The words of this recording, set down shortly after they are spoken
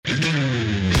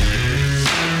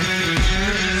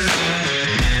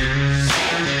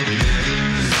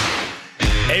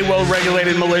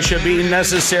unguarded militia being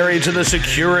necessary to the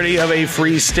security of a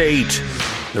free state.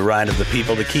 The right of the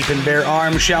people to keep and bear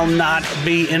arms shall not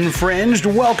be infringed.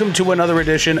 Welcome to another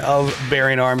edition of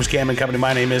Bearing Arms, Cam and Company.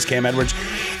 My name is Cam Edwards,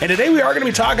 and today we are going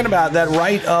to be talking about that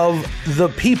right of the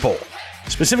people.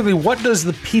 Specifically, what does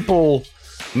the people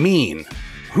mean?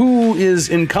 Who is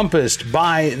encompassed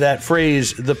by that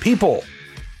phrase, the people?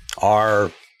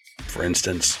 Are, for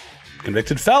instance,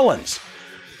 convicted felons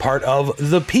part of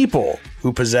the people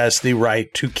who possess the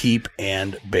right to keep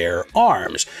and bear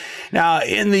arms? Now,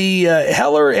 in the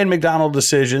Heller and McDonald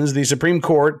decisions, the Supreme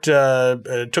Court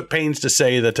took pains to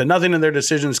say that nothing in their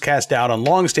decisions cast doubt on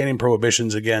longstanding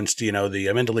prohibitions against,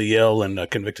 the mentally ill and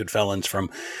convicted felons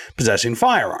from possessing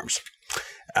firearms.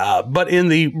 But in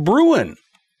the Bruen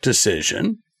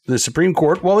decision, the Supreme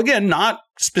Court, well, again, not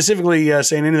specifically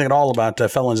saying anything at all about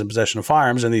felons in possession of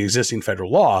firearms and the existing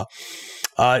federal law,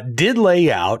 did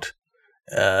lay out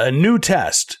a new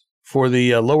test for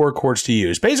the lower courts to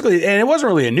use. Basically, and it wasn't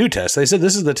really a new test. They said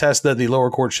this is the test that the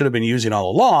lower courts should have been using all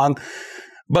along,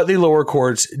 but the lower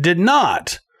courts did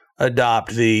not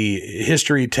adopt the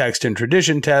history, text, and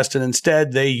tradition test, and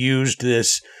instead they used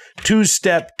this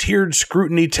two-step tiered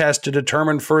scrutiny test to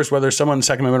determine first whether someone's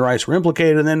Second Amendment rights were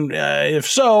implicated, and then, if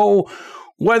so,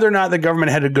 whether or not the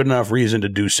government had a good enough reason to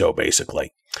do so, basically.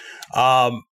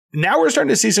 Now we're starting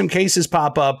to see some cases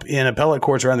pop up in appellate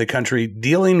courts around the country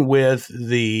dealing with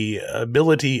the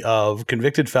ability of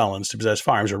convicted felons to possess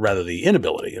firearms, or rather the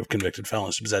inability of convicted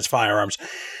felons to possess firearms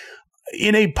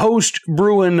in a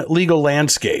post-Bruen legal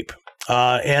landscape.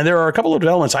 And there are a couple of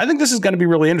developments. I think this is going to be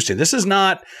really interesting. This is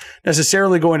not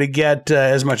necessarily going to get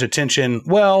as much attention.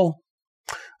 Well,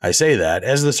 I say that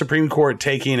as the Supreme Court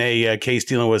taking a case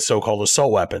dealing with so-called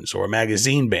assault weapons or a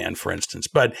magazine ban, for instance.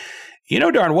 But you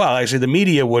know darn well, actually, the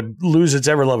media would lose its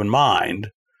ever-loving mind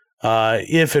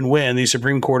if and when the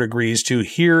Supreme Court agrees to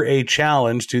hear a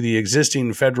challenge to the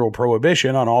existing federal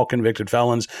prohibition on all convicted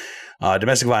felons,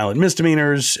 domestic violent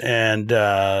misdemeanors, and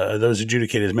those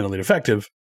adjudicated as mentally defective.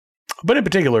 But in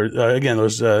particular, again,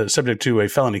 those subject to a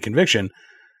felony conviction,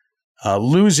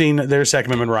 losing their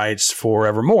Second Amendment rights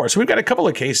forevermore. So we've got a couple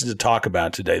of cases to talk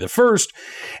about today. The first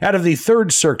out of the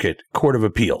Third Circuit Court of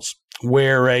Appeals,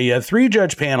 where a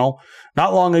three-judge panel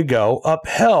not long ago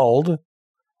upheld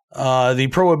the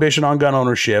prohibition on gun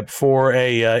ownership for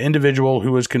a individual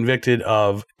who was convicted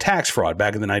of tax fraud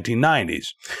back in the 1990s.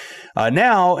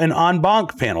 Now, an en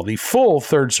banc panel, the full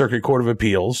Third Circuit Court of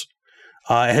Appeals,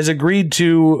 has agreed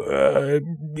to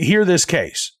hear this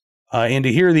case and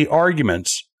to hear the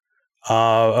arguments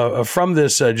from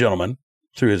this gentleman,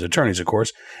 through his attorneys, of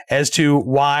course, as to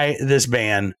why this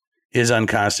ban is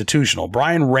unconstitutional.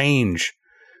 Brian Range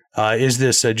is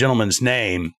this gentleman's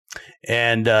name.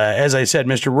 And as I said,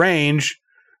 Mr. Range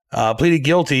pleaded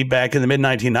guilty back in the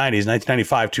mid-1990s,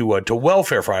 1995, to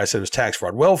welfare fraud. I said it was tax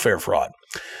fraud, welfare fraud,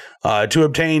 to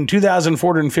obtain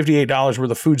 $2,458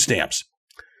 worth of food stamps.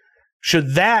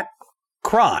 Should that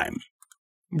crime,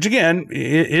 which again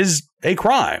is a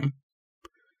crime,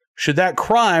 should that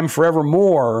crime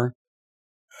forevermore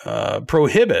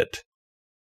prohibit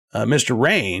Mr.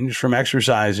 Range from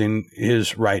exercising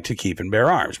his right to keep and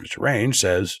bear arms? Mr. Range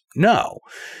says no.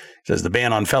 He says the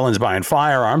ban on felons buying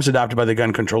firearms, adopted by the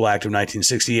Gun Control Act of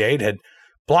 1968, had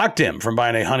blocked him from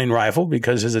buying a hunting rifle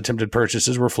because his attempted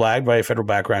purchases were flagged by a federal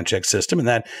background check system, and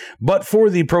that, but for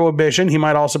the prohibition, he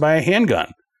might also buy a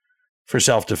handgun for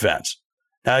self-defense.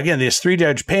 Now, again, this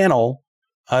three-judge panel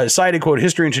cited, quote,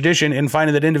 history and tradition in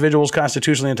finding that individuals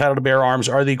constitutionally entitled to bear arms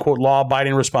are the, quote,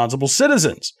 law-abiding responsible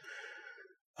citizens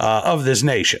of this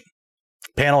nation.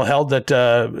 Panel held that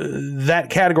that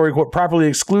category, quote, properly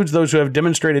excludes those who have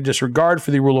demonstrated disregard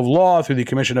for the rule of law through the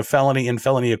commission of felony and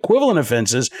felony equivalent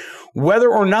offenses, whether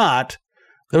or not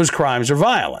those crimes are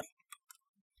violent.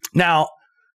 Now,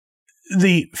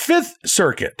 the Fifth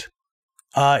Circuit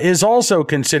is also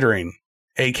considering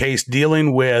a case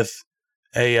dealing with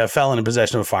a felon in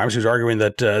possession of firearms who's arguing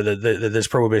that this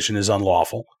prohibition is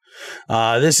unlawful.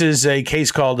 This is a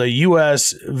case called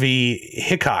U.S. v.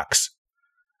 Hickox.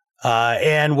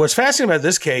 And what's fascinating about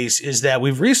this case is that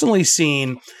we've recently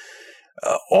seen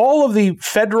all of the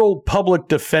federal public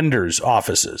defenders'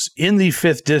 offices in the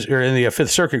Fifth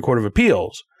Circuit Court of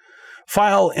Appeals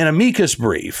file an amicus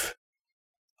brief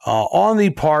on the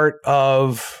part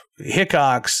of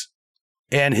Hickox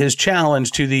and his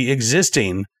challenge to the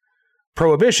existing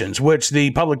prohibitions, which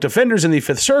the public defenders in the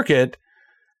Fifth Circuit,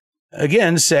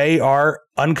 again, say are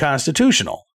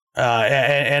unconstitutional.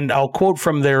 And I'll quote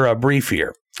from their brief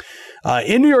here.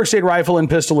 In New York State Rifle and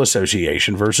Pistol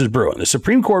Association versus Bruen, the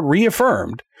Supreme Court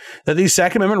reaffirmed that the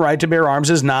Second Amendment right to bear arms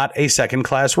is not a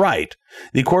second-class right.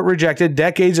 The court rejected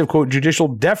decades of, quote, judicial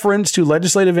deference to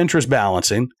legislative interest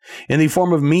balancing in the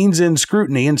form of means-end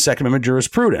scrutiny in Second Amendment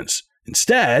jurisprudence.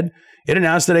 Instead, it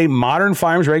announced that a modern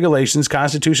firearms regulation's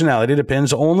constitutionality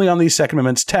depends only on the Second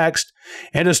Amendment's text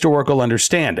and historical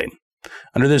understanding.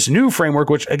 Under this new framework,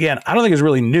 which, again, I don't think is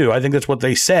really new. I think that's what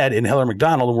they said in Heller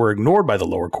McDonald and were ignored by the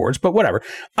lower courts, but whatever.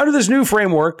 Under this new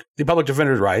framework, the public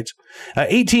defender's rights,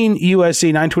 18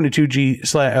 U.S.C.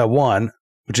 922G1,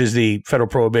 which is the federal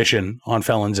prohibition on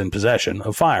felons in possession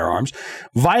of firearms,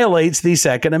 violates the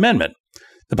Second Amendment.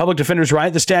 The public defender's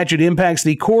right, the statute impacts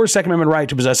the core Second Amendment right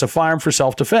to possess a firearm for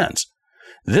self-defense.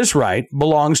 This right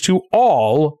belongs to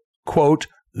all, quote,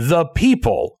 the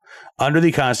people under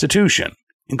the Constitution,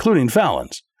 including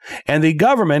felons. And the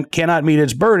government cannot meet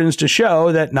its burdens to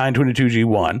show that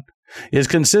 922G1 is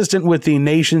consistent with the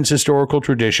nation's historical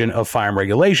tradition of firearm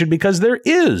regulation because there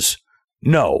is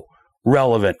no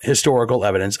relevant historical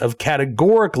evidence of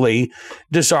categorically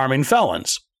disarming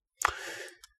felons,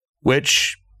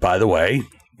 which, by the way,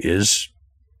 is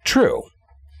true.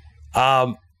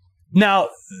 Now,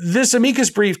 this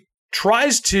amicus brief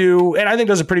tries to, and I think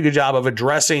does a pretty good job of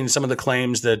addressing some of the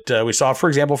claims that we saw, for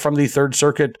example, from the Third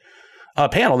Circuit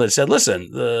panel that said,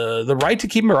 listen, the right to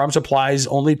keep and bear arms applies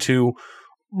only to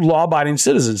law-abiding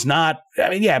citizens, not, I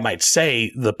mean, yeah, it might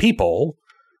say the people,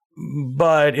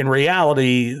 but in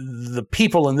reality, the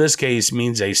people in this case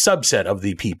means a subset of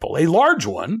the people, a large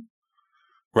one,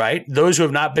 right? Those who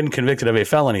have not been convicted of a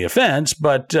felony offense,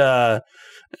 but,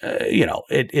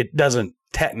 it doesn't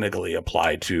technically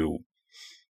apply to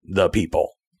the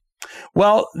people.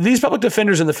 Well, these public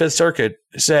defenders in the Fifth Circuit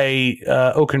say,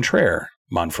 au contraire,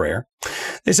 mon frere.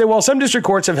 They say, well, some district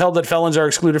courts have held that felons are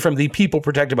excluded from the people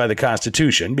protected by the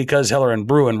Constitution because Heller and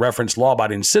Bruen referenced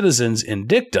law-abiding citizens in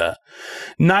dicta.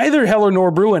 Neither Heller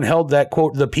nor Bruen held that,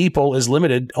 quote, the people is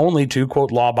limited only to,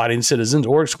 quote, law-abiding citizens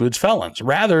or excludes felons.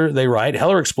 Rather, they write,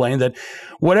 Heller explained that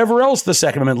whatever else the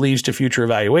Second Amendment leaves to future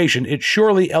evaluation, it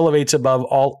surely elevates above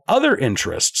all other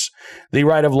interests the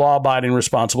right of law-abiding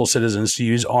responsible citizens to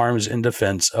use arms in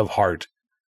defense of heart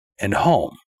and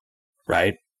home,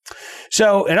 right?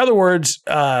 So, in other words,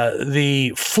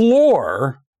 the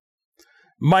floor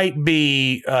might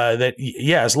be that,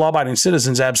 yes, law-abiding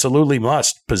citizens absolutely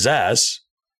must possess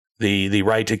the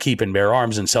right to keep and bear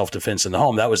arms in self-defense in the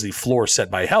home. That was the floor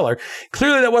set by Heller.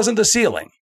 Clearly, that wasn't the ceiling,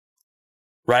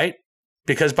 right?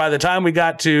 Because by the time we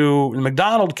got to the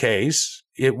McDonald case,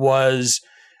 it was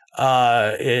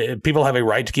people have a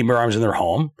right to keep and bear arms in their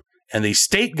home, and the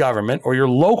state government or your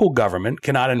local government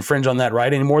cannot infringe on that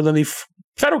right any more than the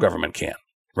federal government can,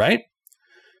 right?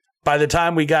 By the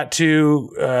time we got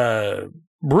to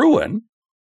Bruen,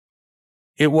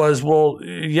 it was, well,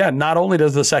 yeah, not only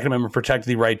does the Second Amendment protect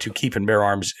the right to keep and bear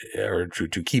arms or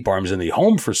to keep arms in the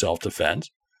home for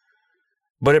self-defense,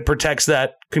 but it protects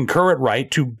that concurrent right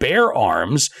to bear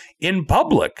arms in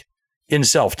public in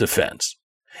self-defense.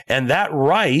 And that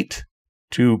right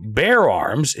to bear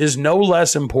arms is no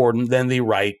less important than the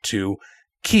right to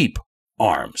keep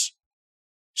arms.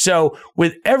 So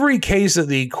with every case that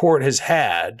the court has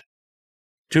had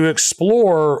to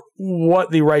explore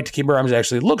what the right to keep and bear arms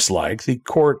actually looks like, the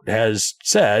court has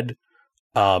said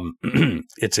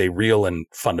it's a real and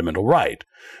fundamental right.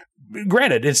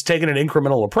 Granted, it's taken an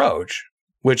incremental approach,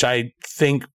 which I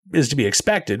think is to be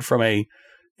expected from a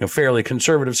fairly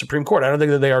conservative Supreme Court. I don't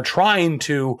think that they are trying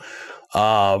to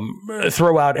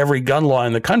throw out every gun law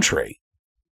in the country.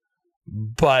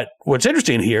 But what's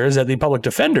interesting here is that the public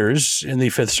defenders in the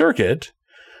Fifth Circuit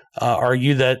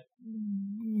argue that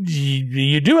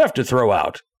you do have to throw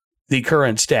out the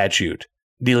current statute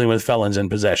dealing with felons in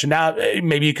possession. Now,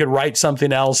 maybe you could write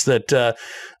something else that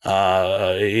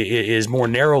is more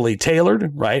narrowly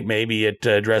tailored, right? Maybe it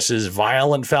addresses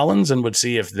violent felons and would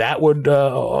see if that would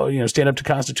stand up to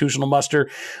constitutional muster.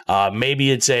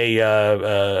 Maybe it's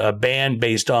a ban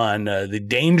based on the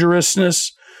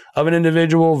dangerousness of an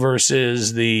individual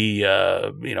versus the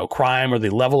crime or the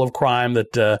level of crime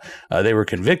that they were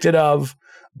convicted of.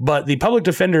 But the public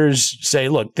defenders say,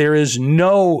 look, there is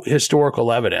no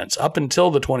historical evidence up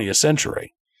until the 20th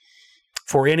century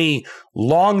for any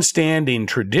longstanding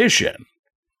tradition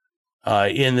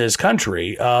in this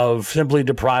country of simply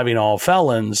depriving all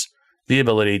felons the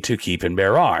ability to keep and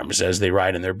bear arms. As they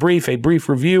write in their brief, a brief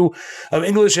review of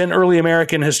English and early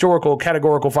American historical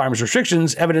categorical firearms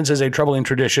restrictions evidences a troubling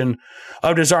tradition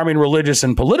of disarming religious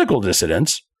and political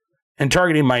dissidents and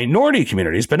targeting minority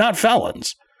communities, but not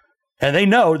felons. And they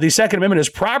know the Second Amendment is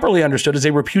properly understood as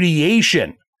a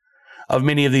repudiation of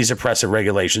many of these oppressive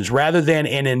regulations rather than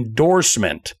an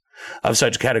endorsement of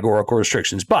such categorical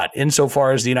restrictions. But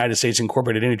insofar as the United States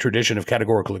incorporated any tradition of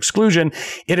categorical exclusion,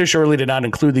 it assuredly did not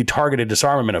include the targeted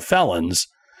disarmament of felons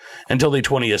until the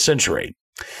 20th century.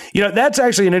 That's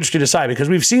actually an interesting aside because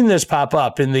we've seen this pop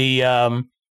up in the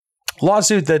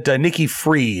lawsuit that Nikki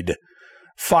Fried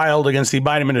filed against the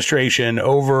Biden administration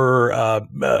over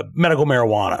medical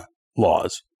marijuana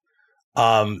laws.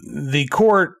 The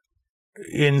court,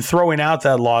 in throwing out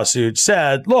that lawsuit,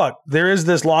 said, look, there is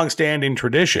this longstanding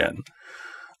tradition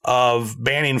of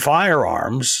banning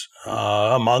firearms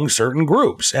among certain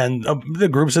groups. And the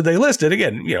groups that they listed,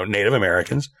 again, Native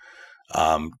Americans,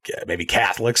 maybe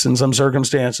Catholics in some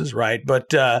circumstances, right? But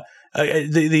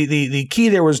the key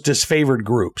there was disfavored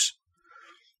groups.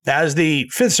 As the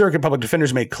Fifth Circuit public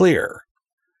defenders made clear,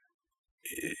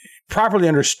 properly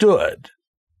understood,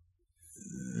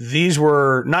 these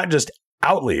were not just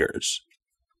outliers,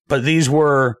 but these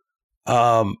were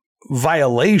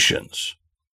violations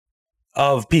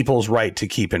of people's right to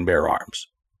keep and bear arms.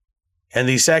 And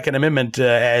the Second Amendment,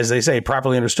 as they say,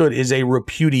 properly understood, is a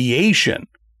repudiation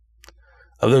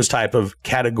of those type of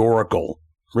categorical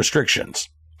restrictions.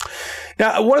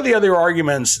 Now, one of the other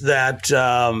arguments that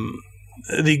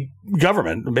the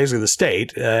government, basically the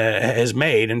state, has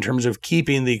made in terms of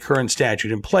keeping the current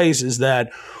statute in place is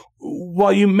that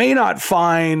while you may not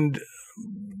find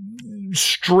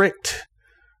strict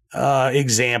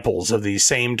examples of the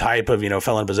same type of,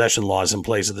 felon possession laws in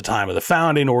place at the time of the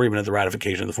founding or even at the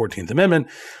ratification of the 14th Amendment,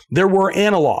 there were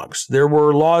analogs. There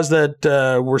were laws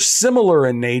that were similar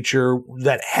in nature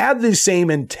that had the same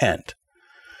intent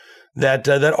that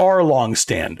are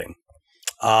longstanding.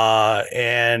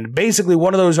 And basically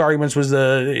one of those arguments was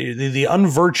the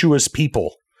unvirtuous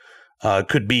people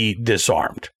could be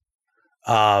disarmed.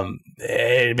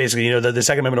 Basically, that the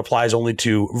Second Amendment applies only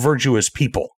to virtuous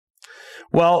people.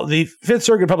 Well, the Fifth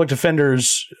Circuit public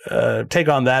defenders take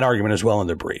on that argument as well in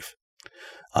their brief.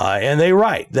 And they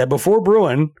write that before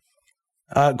Bruen,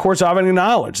 courts often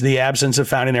acknowledged the absence of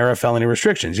founding era felony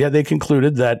restrictions, yet they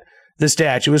concluded that the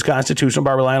statute was constitutional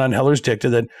by relying on Heller's dicta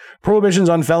that prohibitions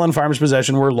on felon firearms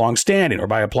possession were longstanding, or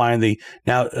by applying the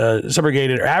now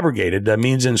subrogated or abrogated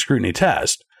means in scrutiny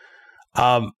test.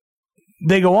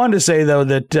 They go on to say, though,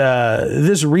 that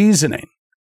this reasoning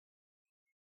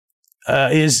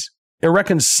is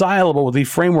irreconcilable with the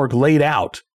framework laid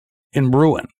out in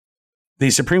Bruen. The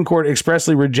Supreme Court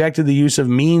expressly rejected the use of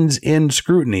means in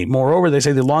scrutiny. Moreover, they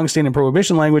say the longstanding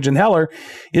prohibition language in Heller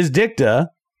is dicta,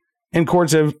 and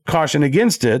courts have cautioned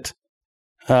against it,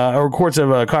 or courts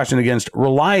have cautioned against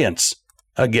reliance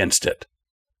against it.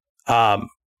 Going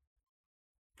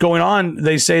on,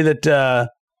 they say that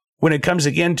when it comes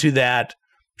again to that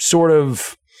sort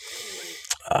of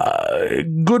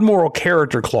good moral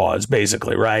character clause,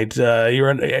 basically, right?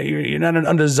 You're not an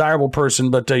undesirable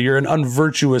person, but you're an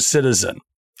unvirtuous citizen.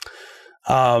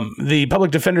 The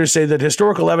public defenders say that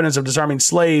historical evidence of disarming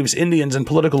slaves, Indians, and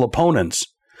political opponents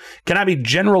cannot be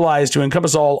generalized to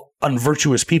encompass all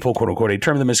unvirtuous people, quote unquote, a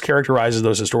term that mischaracterizes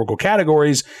those historical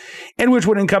categories and which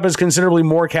would encompass considerably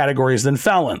more categories than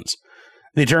felons.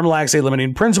 The term lacks a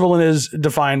limiting principle and is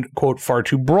defined, quote, far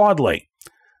too broadly,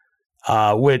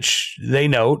 which they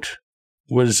note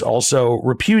was also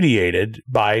repudiated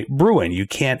by Bruen. You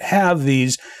can't have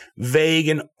these vague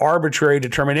and arbitrary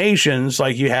determinations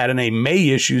like you had in a may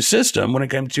issue system when it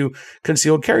came to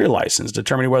concealed carry license,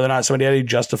 determining whether or not somebody had a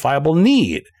justifiable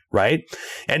need, right?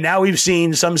 And now we've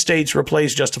seen some states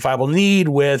replace justifiable need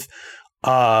with,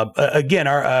 again,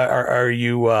 are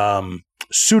you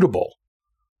suitable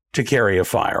to carry a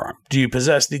firearm? Do you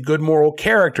possess the good moral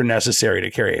character necessary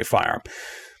to carry a firearm?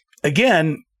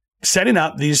 Again, setting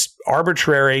up these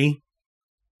arbitrary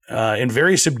and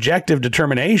very subjective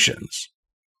determinations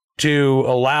to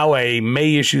allow a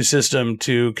may issue system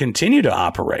to continue to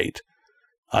operate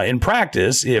in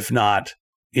practice, if not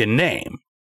in name.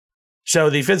 So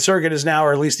the Fifth Circuit is now,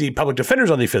 or at least the public defenders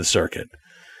on the Fifth Circuit,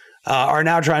 are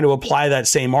now trying to apply that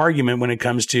same argument when it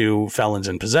comes to felons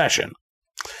in possession.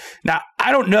 Now,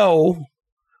 I don't know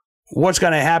what's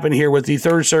going to happen here with the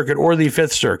Third Circuit or the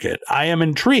Fifth Circuit. I am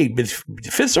intrigued.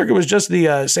 The Fifth Circuit was just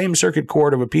the same Circuit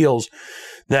Court of Appeals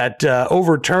that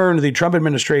overturned the Trump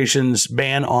administration's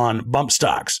ban on bump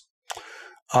stocks.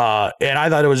 And I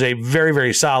thought it was a very,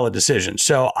 very solid decision.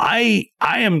 So I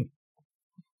am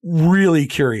really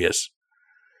curious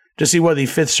to see what the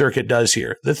Fifth Circuit does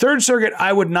here. The Third Circuit,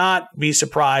 I would not be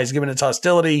surprised, given its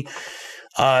hostility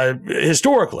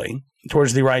historically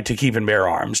towards the right to keep and bear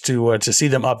arms, to see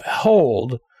them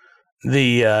uphold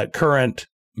the current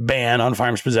ban on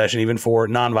firearms possession, even for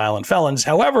nonviolent felons.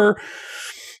 However,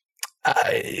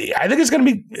 I think it's going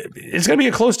to be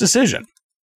a close decision.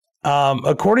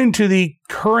 According to the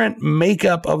current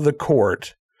makeup of the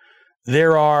court,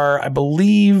 there are, I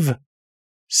believe,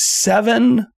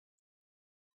 7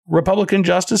 Republican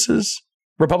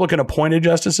appointed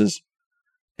justices,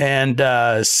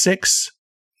 and 6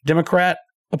 Democrat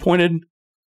appointed,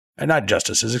 not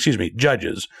justices,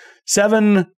 judges.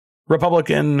 7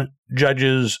 Republican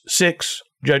judges, 6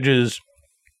 judges.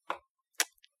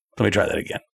 Let me try that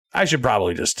again. I should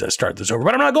probably just start this over,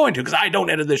 but I'm not going to because I don't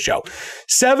edit this show.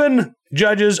 7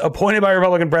 judges appointed by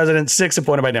Republican presidents, 6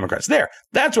 appointed by Democrats. There,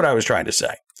 that's what I was trying to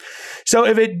say. So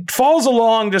if it falls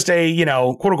along just a,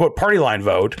 quote unquote party line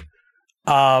vote,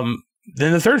 then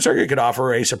the Third Circuit could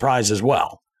offer a surprise as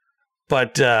well.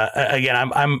 But again,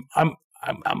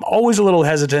 I'm always a little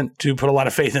hesitant to put a lot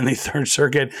of faith in the Third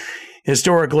Circuit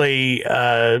historically,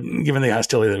 given the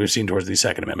hostility that we've seen towards the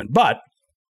Second Amendment. But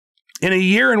in a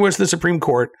year in which the Supreme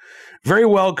Court very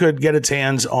well could get its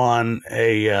hands on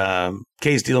a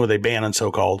case dealing with a ban on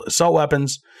so-called assault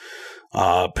weapons,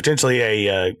 potentially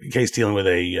a case dealing with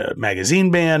a magazine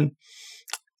ban,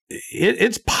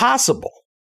 it's possible.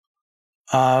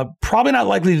 Probably not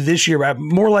likely this year, but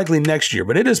more likely next year.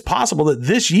 But it is possible that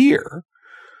this year,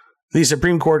 the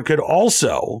Supreme Court could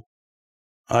also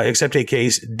accept a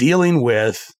case dealing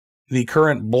with the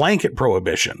current blanket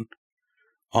prohibition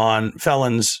on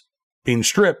felons being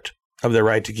stripped of their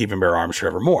right to keep and bear arms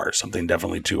forevermore. Something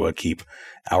definitely to keep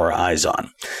our eyes on.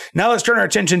 Now let's turn our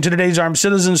attention to today's Armed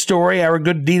Citizen story, our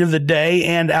good deed of the day,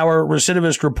 and our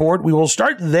recidivist report. We will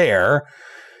start there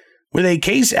with a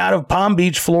case out of Palm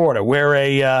Beach, Florida, where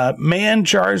a man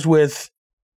charged with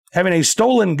having a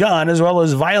stolen gun as well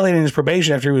as violating his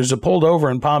probation after he was pulled over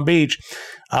in Palm Beach.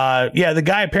 The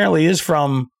guy apparently is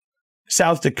from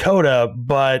South Dakota,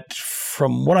 but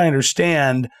from what I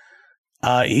understand,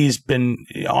 he's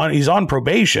on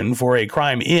probation for a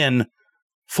crime in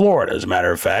Florida, as a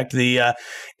matter of fact. The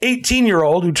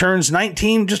 18-year-old who turns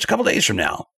 19 just a couple days from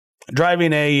now,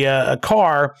 driving a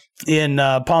car in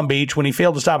Palm Beach when he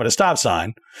failed to stop at a stop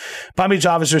sign. Palm Beach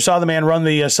officer saw the man run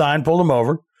the sign, pulled him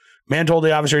over. Man told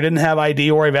the officer he didn't have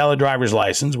ID or a valid driver's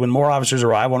license. When more officers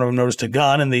arrived, one of them noticed a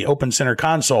gun in the open center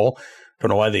console. Don't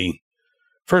know why the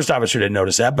first officer didn't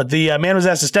notice that, but the man was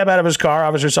asked to step out of his car.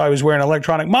 Officer saw he was wearing an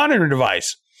electronic monitoring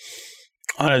device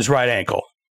on his right ankle.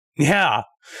 Yeah.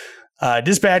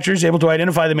 Dispatchers able to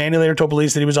identify the man. He later told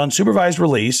police that he was on supervised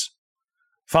release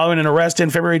following an arrest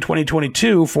in February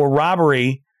 2022 for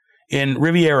robbery in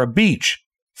Riviera Beach,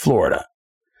 Florida.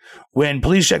 When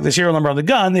police checked the serial number on the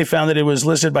gun, they found that it was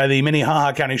listed by the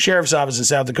Minnehaha County Sheriff's Office in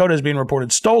South Dakota as being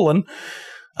reported stolen.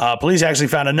 Police actually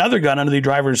found another gun under the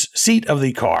driver's seat of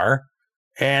the car,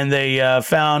 and they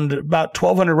found about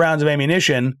 1,200 rounds of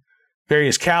ammunition,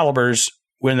 various calibers,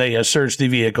 when they searched the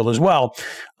vehicle as well.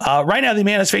 Right now, the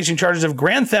man is facing charges of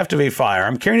grand theft of a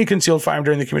firearm, carrying a concealed firearm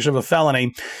during the commission of a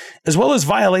felony, as well as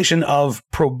violation of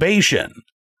probation,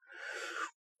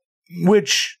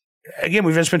 which, again,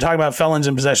 we've just been talking about felons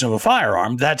in possession of a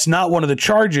firearm. That's not one of the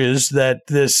charges that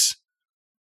this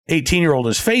 18-year-old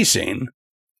is facing.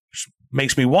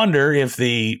 Makes me wonder if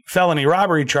the felony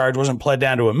robbery charge wasn't pled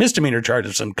down to a misdemeanor charge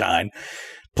of some kind,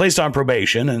 placed on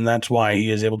probation, and that's why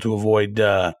he is able to avoid,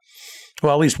 at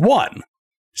least one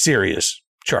serious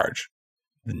charge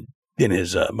in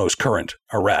his most current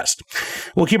arrest.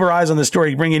 We'll keep our eyes on this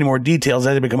story, bring any more details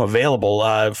as they become available.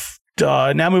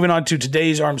 Now moving on to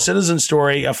today's Armed Citizen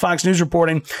story, Fox News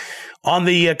reporting on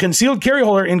the concealed carry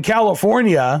holder in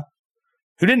California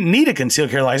who didn't need a concealed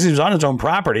carry license. He was on his own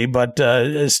property, but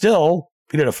still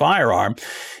needed a firearm,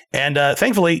 and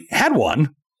thankfully had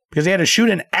one because he had to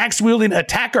shoot an axe-wielding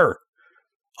attacker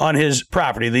on his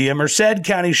property. The Merced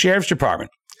County Sheriff's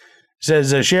Department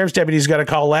says sheriff's deputies got a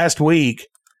call last week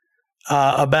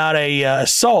about a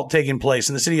assault taking place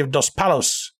in the city of Dos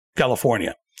Palos,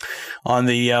 California. On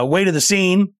the way to the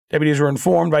scene, deputies were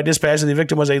informed by dispatch that the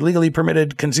victim was a legally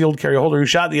permitted concealed carry holder who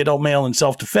shot the adult male in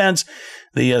self-defense.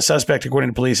 The suspect,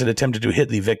 according to police, had attempted to hit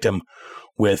the victim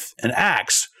with an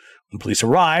axe. When police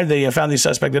arrived, they found the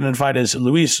suspect identified as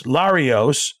Luis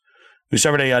Larios, who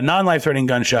suffered a non-life-threatening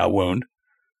gunshot wound.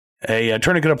 A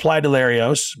tourniquet applied to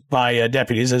Larios by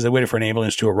deputies as they waited for an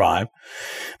ambulance to arrive.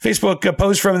 Facebook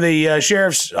post from the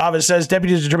sheriff's office says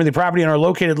deputies determined the property owner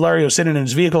located Larios sitting in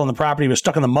his vehicle and the property was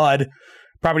stuck in the mud.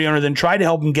 Property owner then tried to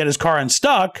help him get his car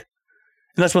unstuck.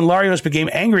 And that's when Larios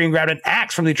became angry and grabbed an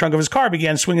axe from the trunk of his car,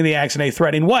 began swinging the axe in a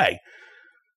threatening way.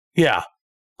 Yeah.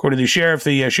 According to the sheriff,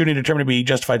 the shooting determined to be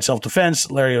justified self-defense.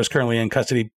 Larios currently in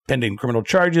custody pending criminal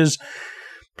charges.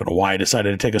 Don't know why he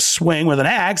decided to take a swing with an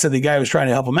axe at the guy who was trying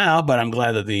to help him out, but I'm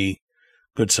glad that the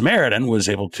Good Samaritan was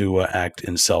able to act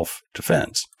in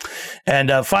self-defense.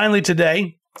 And finally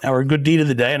today, our good deed of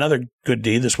the day, another good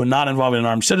deed, this one not involving an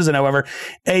armed citizen, however,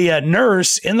 a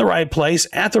nurse in the right place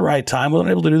at the right time, wasn't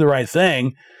able to do the right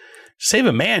thing, save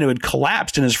a man who had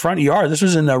collapsed in his front yard. This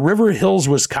was in River Hills,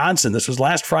 Wisconsin. This was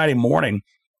last Friday morning.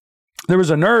 There was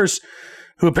a nurse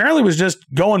who apparently was just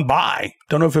going by.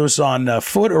 Don't know if it was on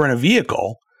foot or in a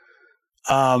vehicle,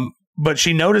 but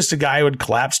she noticed a guy who had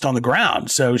collapsed on the ground.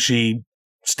 So she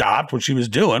stopped what she was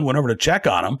doing, went over to check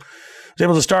on him, was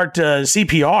able to start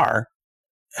CPR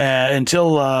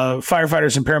until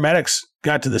firefighters and paramedics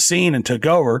got to the scene and took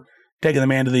over, taking the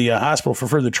man to the hospital for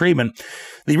further treatment.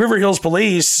 The River Hills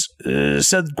police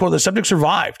said, quote, the subject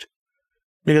survived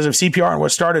because of CPR and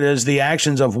what started as the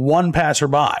actions of one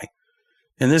passerby.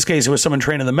 In this case, it was someone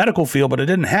trained in the medical field, but it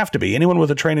didn't have to be. Anyone with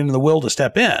a training and the will to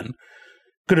step in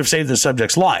could have saved the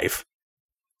subject's life.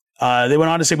 They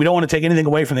went on to say, we don't want to take anything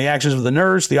away from the actions of the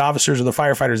nurse, the officers, or the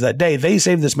firefighters that day. They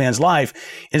saved this man's life.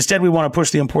 Instead, we want to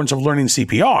push the importance of learning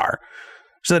CPR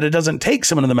so that it doesn't take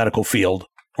someone in the medical field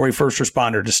or a first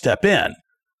responder to step in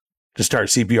to start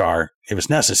CPR if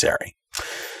it's necessary.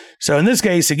 So in this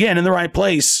case, again, in the right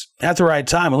place, at the right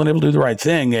time, we're able to do the right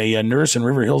thing, a nurse in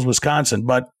River Hills, Wisconsin.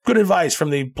 But good advice from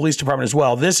the police department as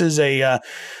well. This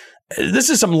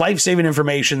is some life-saving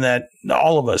information that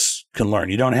all of us can learn.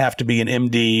 You don't have to be an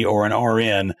MD or an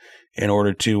RN in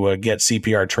order to get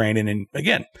CPR training. And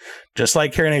again, just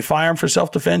like carrying a firearm for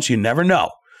self-defense, you never know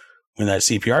when that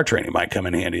CPR training might come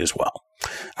in handy as well.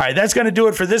 All right, that's going to do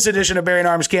it for this edition of Bearing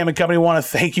Arms Cam & Company. I want to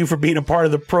thank you for being a part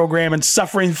of the program and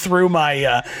suffering through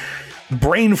my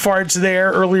brain farts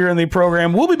there earlier in the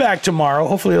program. We'll be back tomorrow,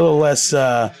 hopefully a little less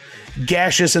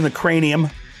gaseous in the cranium.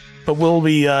 But we'll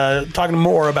be talking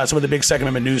more about some of the big Second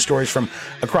Amendment news stories from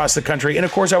across the country. And,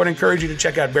 of course, I would encourage you to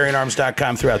check out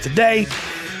BearingArms.com throughout the day,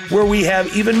 where we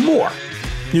have even more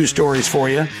news stories for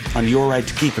you on your right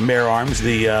to keep and bear arms,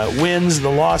 the wins, the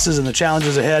losses, and the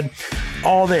challenges ahead,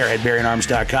 all there at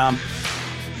BearingArms.com.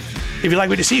 If you like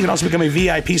what you see, you can also become a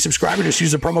VIP subscriber. Just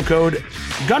use the promo code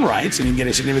GUNRIGHTS, and you can get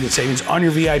a significant savings on your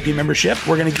VIP membership.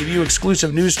 We're going to give you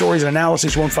exclusive news stories and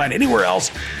analysis you won't find anywhere else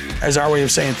as our way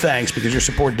of saying thanks, because your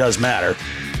support does matter,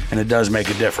 and it does make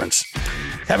a difference.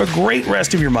 Have a great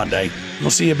rest of your Monday.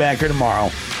 We'll see you back here tomorrow.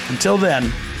 Until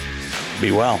then,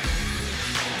 be well,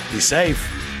 be safe,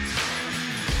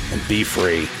 and be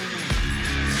free.